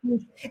 Yeah.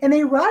 And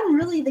they run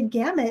really the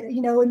gamut,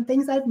 and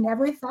things I've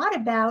never thought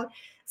about.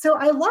 So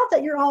I love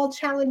that you're all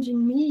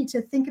challenging me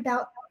to think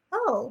about,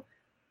 oh,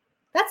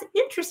 that's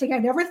interesting. I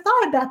never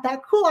thought about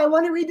that. Cool. I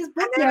want to read this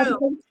book now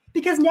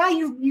because now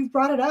you've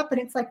brought it up,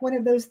 and it's like one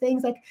of those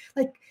things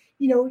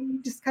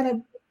you just kind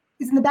of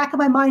is in the back of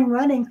my mind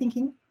running,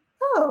 thinking,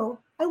 oh,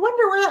 I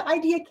wonder where that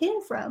idea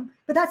came from.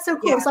 But that's so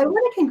cool. Yeah. So I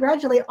want to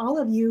congratulate all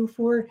of you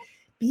for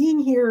being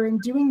here and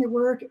doing the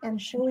work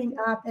and showing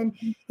up. And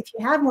if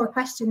you have more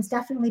questions,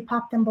 definitely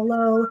pop them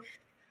below.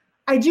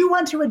 I do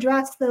want to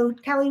address, though,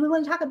 Callie, we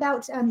want to talk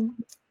about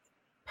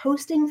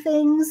posting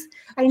things.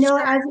 I know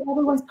as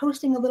everyone's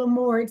posting a little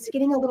more, it's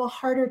getting a little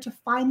harder to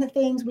find the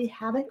things we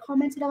haven't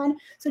commented on.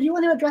 So do you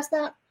want to address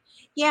that?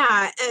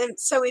 Yeah, and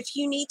so if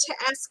you need to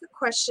ask a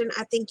question,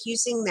 I think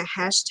using the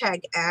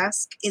hashtag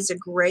ask is a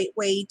great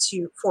way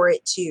for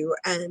it to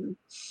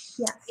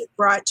be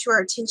brought to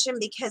our attention,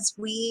 because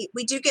we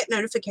do get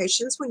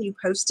notifications when you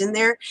post in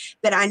there.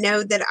 But I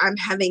know that I'm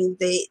having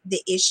the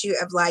issue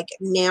of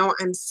now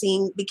I'm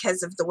seeing,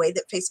 because of the way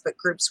that Facebook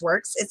groups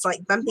works, it's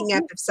like bumping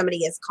up if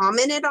somebody has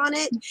commented on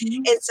it.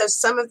 Mm-hmm. And so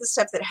some of the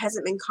stuff that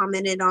hasn't been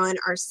commented on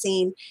are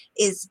seen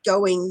is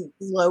going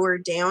lower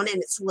down,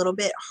 and it's a little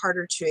bit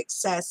harder to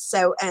access.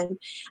 So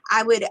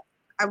I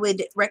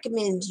would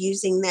recommend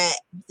using the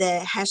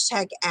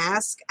hashtag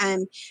ask.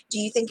 Do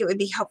you think it would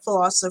be helpful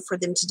also for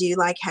them to do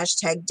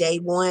hashtag day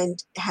 1,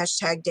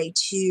 hashtag day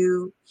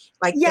 2?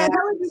 That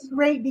would be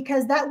great,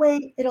 because that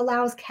way it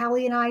allows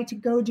Callie and I to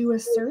go do a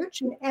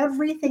search, and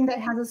everything that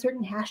has a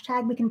certain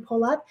hashtag we can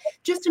pull up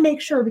just to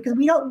make sure, because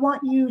we don't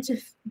want you to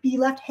be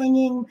left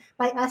hanging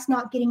by us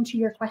not getting to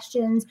your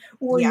questions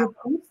or your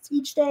posts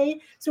each day.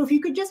 So if you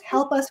could just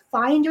help us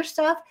find your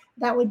stuff,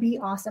 that would be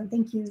awesome.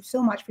 Thank you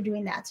so much for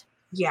doing that.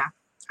 Yeah.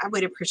 I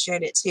would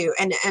appreciate it too.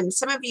 And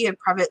some of you have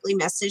privately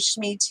messaged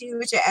me too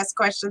to ask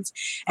questions,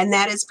 and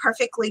that is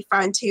perfectly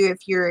fine too.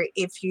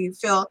 If you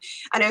feel,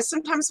 I know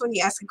sometimes when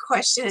you ask a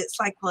question, it's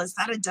like, well, is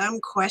that a dumb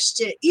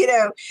question?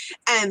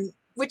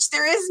 Which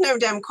there is no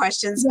dumb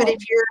questions, but if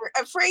you're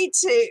afraid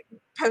to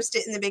post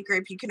it in the big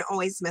group, you can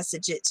always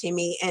message it to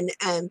me. And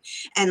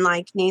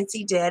like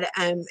Nancy did,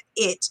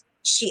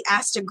 she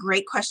asked a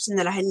great question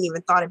that I hadn't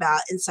even thought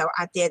about. And so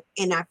I did,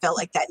 and I felt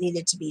like that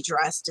needed to be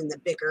addressed in the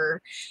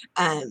bigger,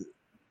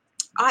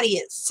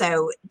 audience.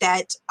 So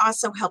that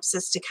also helps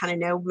us to kind of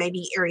know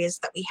maybe areas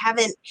that we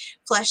haven't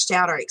fleshed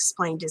out or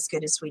explained as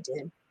good as we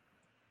did.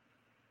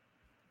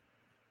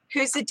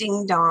 Who's a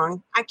ding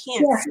dong? I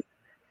can't see.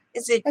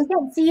 Is it? I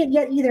can't see it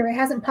yet either. It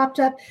hasn't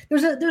popped up.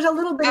 There's a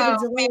little bit of a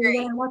delay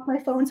when I watch my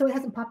phone, so it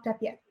hasn't popped up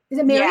yet. Is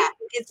it Mary? Yeah,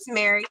 it's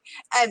Mary.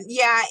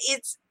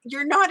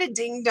 You're not a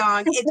ding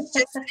dong. It's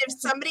just if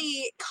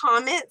somebody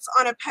comments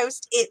on a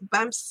post, it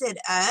bumps it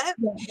up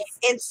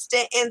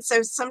instead. And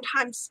so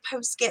sometimes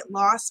posts get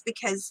lost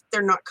because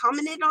they're not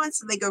commented on,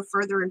 so they go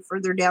further and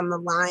further down the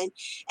line,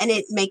 and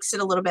it makes it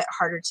a little bit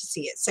harder to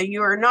see it. So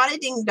you are not a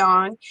ding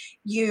dong.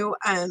 You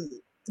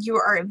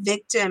are a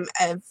victim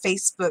of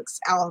Facebook's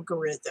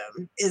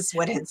algorithm, is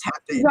what has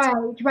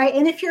happened. Right.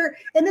 And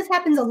this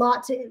happens a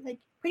lot to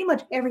pretty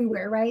much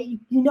everywhere, right?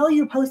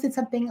 You posted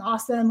something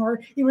awesome, or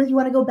you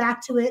want to go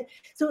back to it.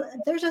 So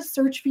there's a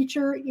search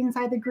feature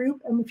inside the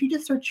group, and if you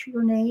just search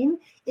your name,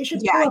 it should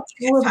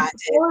pull up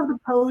all of the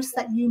posts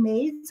that you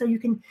made. So you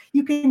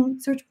can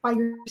search by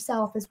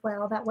yourself as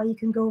well. That way you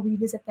can go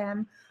revisit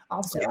them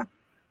also.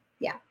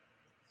 Yeah.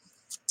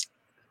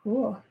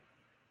 Cool.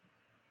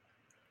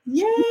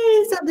 Yay!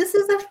 So this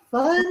is a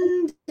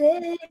fun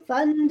day.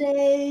 I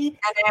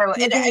know.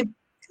 And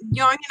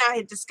Yang and I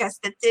had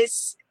discussed that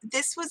this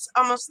was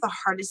almost the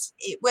hardest.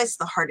 It was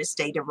the hardest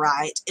day to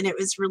write, and it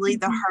was really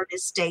the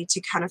hardest day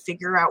to kind of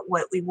figure out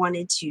what we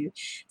wanted to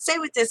say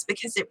with this,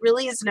 because it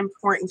really is an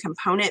important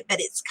component. But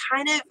it's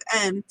kind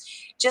of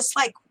just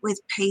like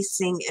with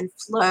pacing and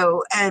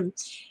flow.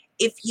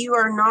 If you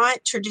are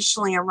not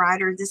traditionally a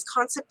writer, this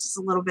concept is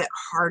a little bit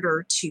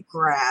harder to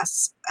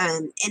grasp,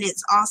 and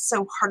it's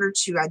also harder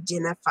to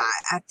identify,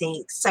 I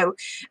think. So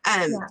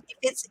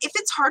if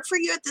it's hard for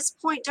you at this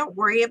point, don't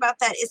worry about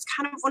that. It's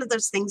kind of one of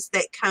those things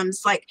that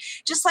comes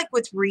just like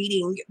with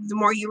reading. The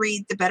more you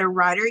read, the better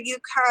writer you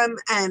come.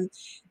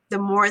 The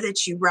more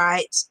that you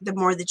write, the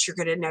more that you're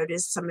going to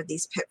notice some of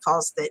these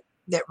pitfalls that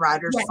that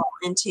writers Yes. fall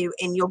into,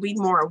 and you'll be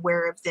more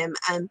aware of them.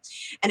 And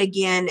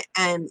again,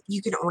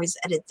 you can always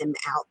edit them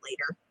out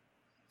later.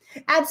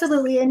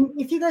 Absolutely. And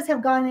if you guys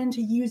have gone in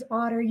to use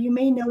Otter, you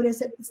may notice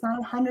that it's not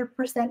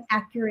 100%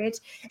 accurate.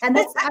 And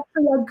that's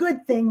actually a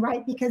good thing,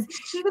 right? Because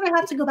you're going to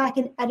have to go back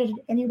and edit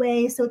it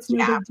anyway. So it's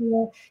no big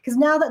deal. Because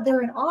now that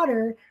they're in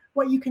Otter,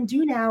 what you can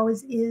do now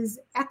is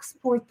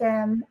export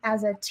them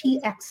as a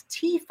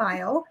TXT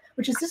file,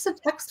 which is just a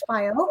text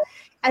file.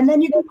 And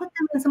then you can put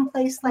them in some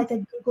place like a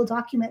Google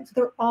document. So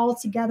they're all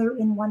together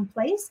in one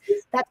place.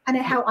 That's kind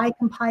of how I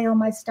compile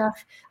my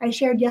stuff. I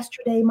shared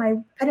yesterday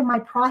my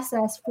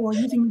process for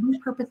using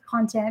repurposed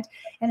content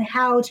and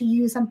how to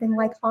use something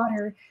like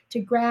Otter to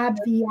grab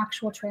the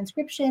actual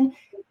transcription.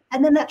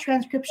 And then that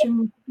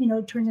transcription,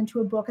 turns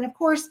into a book. And of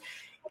course,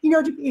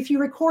 if you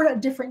record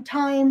at different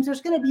times,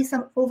 there's going to be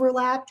some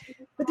overlap.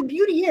 But the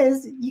beauty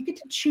is you get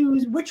to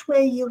choose which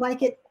way you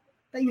like it,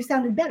 that you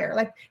sounded better.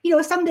 Like,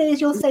 some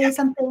days you'll say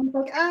something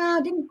like,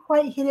 didn't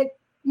quite hit it,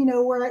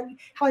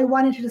 how I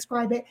wanted to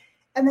describe it.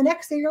 And the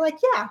next day you're like,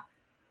 yeah,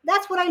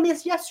 that's what I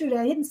missed yesterday.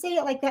 I didn't say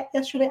it like that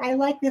yesterday. I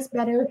like this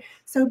better.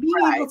 So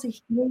being able to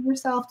hear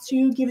yourself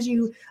too gives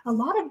you a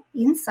lot of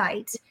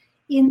insight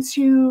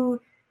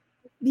into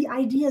the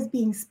ideas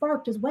being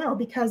sparked as well,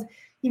 because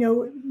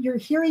you're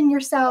hearing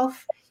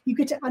yourself. You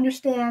get to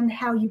understand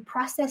how you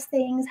process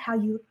things, how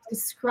you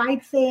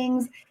describe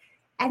things,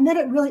 and then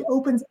it really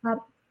opens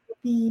up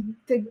the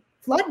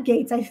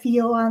floodgates, I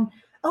feel, on,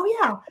 oh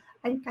yeah,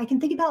 I can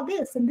think about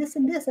this and this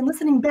and this. And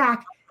listening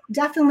back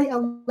definitely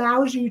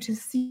allows you to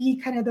see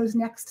kind of those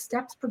next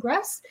steps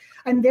progress.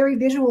 I'm very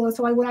visual,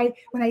 so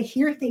when I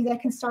hear things, I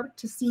can start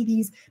to see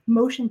these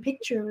motion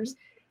pictures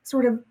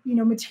sort of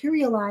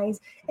materialize.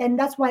 And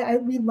that's why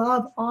we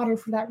love Otter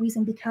for that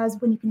reason, because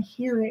when you can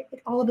hear it,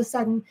 all of a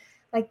sudden,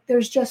 like,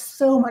 there's just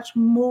so much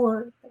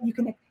more that you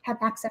can have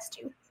access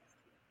to.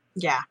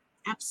 Yeah,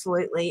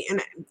 absolutely.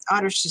 And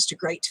Otter's just a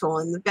great tool,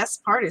 and the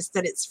best part is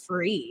that it's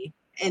free,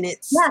 and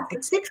it's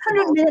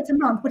 600 minutes a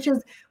month,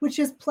 which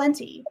is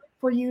plenty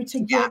for you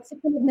to get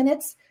 600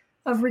 minutes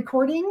of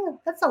recording.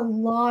 That's a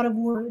lot of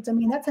words. I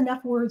mean, that's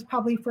enough words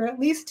probably for at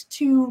least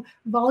 2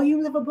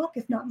 volumes of a book,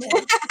 if not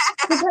more.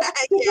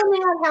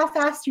 Depending on how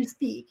fast you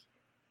speak.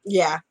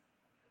 Yeah.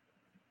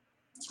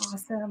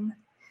 Awesome.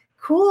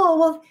 Cool.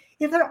 Well,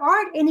 if there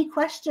aren't any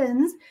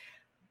questions,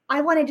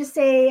 I wanted to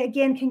say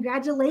again,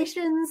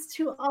 congratulations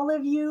to all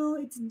of you.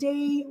 It's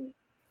day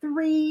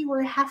 3.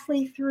 We're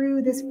halfway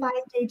through this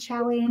 5-day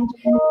challenge.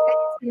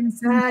 It's been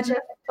such a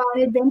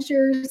fun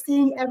adventure,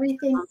 seeing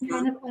everything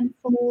kind of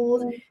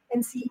unfold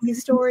and seeing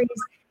these stories.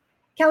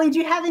 Kelly, do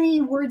you have any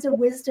words of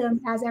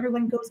wisdom as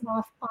everyone goes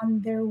off on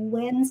their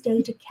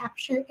Wednesday to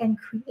capture and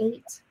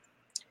create?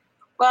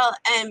 Well,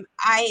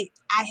 I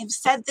have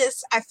said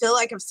this, I feel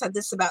like I've said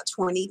this about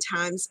 20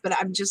 times, but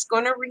I'm just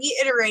going to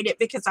reiterate it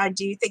because I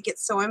do think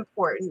it's so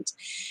important.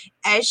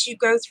 As you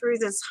go through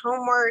this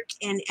homework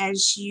and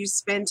as you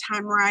spend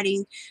time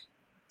writing,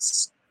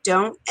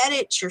 don't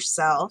edit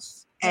yourself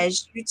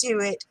as you do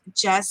it.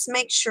 Just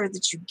make sure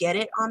that you get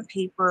it on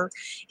paper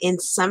in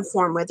some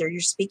form, whether you're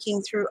speaking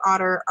through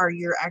Otter or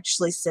you're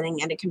actually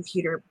sitting at a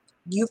computer.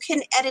 You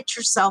can edit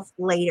yourself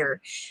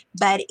later,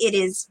 but it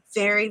is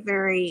very,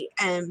 very,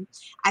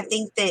 I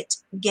think that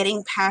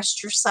getting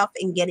past yourself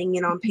and getting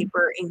it on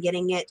paper and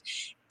getting it,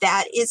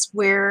 that's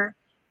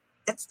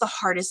the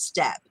hardest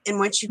step. And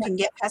once you can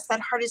get past that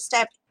hardest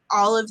step,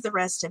 all of the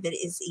rest of it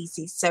is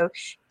easy. So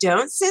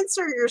don't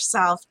censor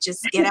yourself.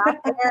 Just get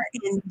out there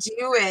and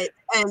do it,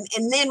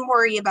 and then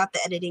worry about the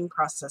editing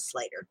process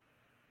later.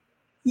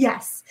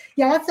 Yes.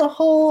 Yeah, that's a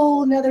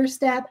whole nother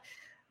step.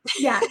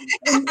 Yeah.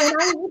 and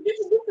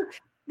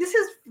this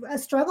is a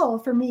struggle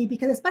for me,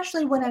 because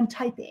especially when I'm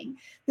typing,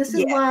 this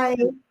is why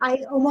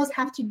I almost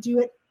have to do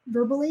it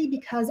verbally,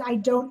 because I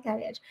don't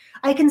edit.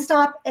 I can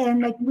stop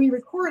and like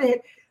re-record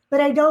it,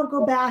 but I don't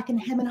go back and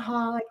hem and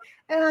haw, like,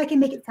 I can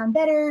make it sound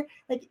better.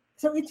 Like,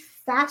 so it's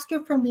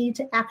faster for me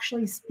to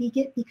actually speak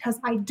it, because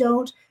I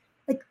don't,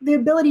 like, the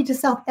ability to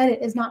self-edit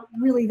is not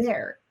really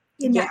there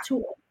in that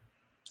tool.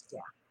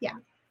 Yeah.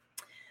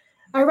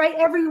 All right,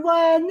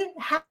 everyone,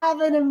 have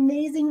an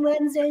amazing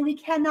Wednesday. We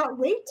cannot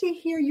wait to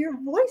hear your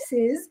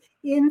voices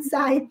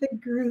inside the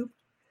group.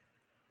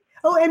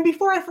 Oh, and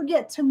before I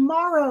forget,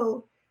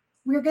 tomorrow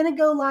we're going to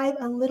go live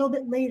a little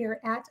bit later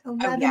at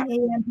 11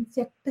 a.m.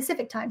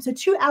 Pacific time. So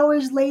 2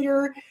 hours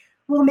later,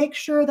 we'll make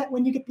sure that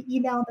when you get the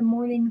email in the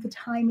morning, the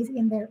time is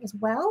in there as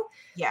well.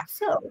 Yeah.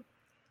 So,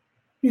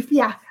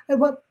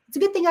 well, it's a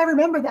good thing I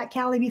remembered that,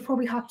 Callie, before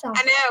we hopped off.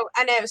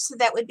 I know. So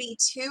that would be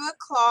 2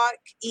 o'clock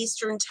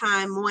Eastern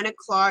time, 1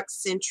 o'clock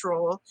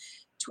Central,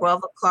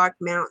 12 o'clock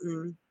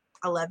Mountain,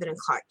 11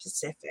 o'clock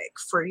Pacific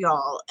for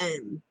y'all.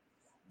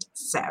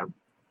 So.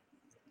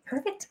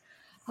 Perfect.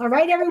 All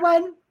right,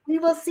 everyone. We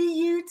will see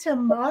you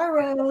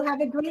tomorrow.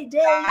 Have a great day.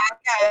 Bye,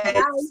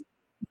 guys.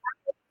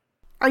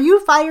 Bye. Are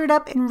you fired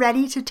up and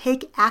ready to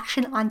take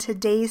action on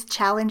today's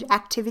challenge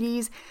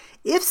activities?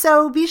 If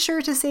so, be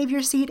sure to save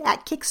your seat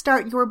at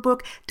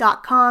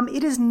kickstartyourbook.com.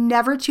 It is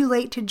never too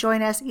late to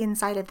join us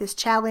inside of this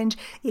challenge.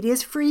 It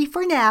is free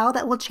for now.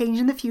 That will change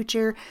in the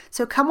future.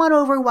 So come on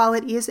over while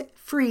it is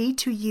free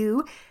to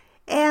you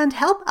and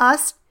help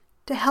us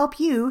to help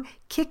you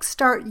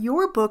kickstart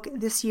your book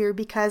this year,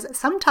 because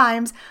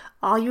sometimes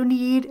all you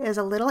need is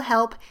a little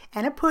help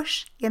and a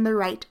push in the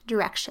right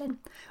direction.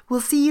 We'll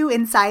see you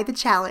inside the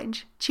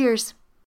challenge. Cheers.